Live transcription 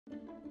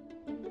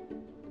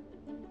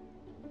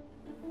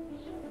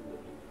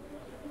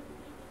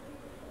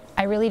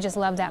really just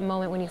love that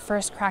moment when you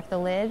first crack the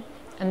lid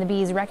and the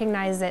bees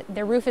recognize that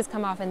their roof has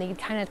come off and they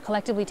kind of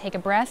collectively take a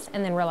breath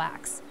and then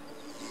relax.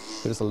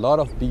 There's a lot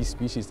of bee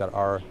species that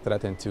are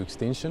threatened to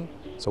extinction,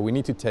 so we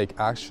need to take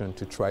action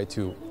to try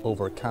to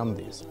overcome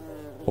these.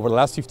 Over the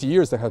last 50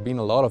 years, there has been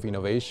a lot of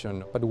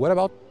innovation, but what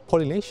about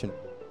pollination?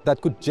 That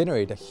could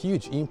generate a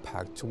huge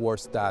impact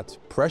towards that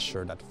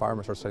pressure that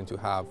farmers are starting to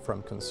have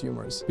from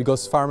consumers,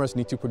 because farmers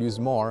need to produce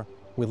more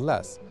with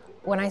less.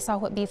 When I saw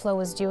what Beeflow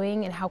was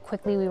doing and how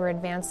quickly we were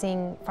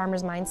advancing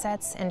farmers'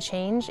 mindsets and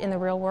change in the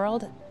real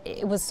world,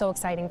 it was so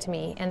exciting to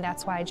me, and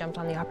that's why I jumped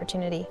on the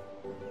opportunity.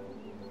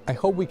 I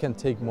hope we can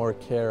take more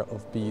care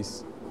of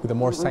bees with a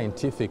more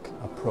scientific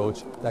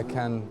approach that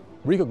can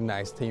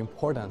recognize the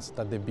importance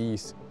that the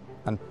bees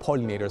and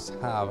pollinators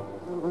have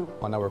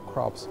on our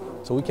crops,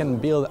 so we can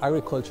build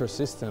agriculture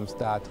systems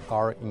that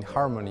are in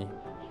harmony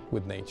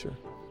with nature.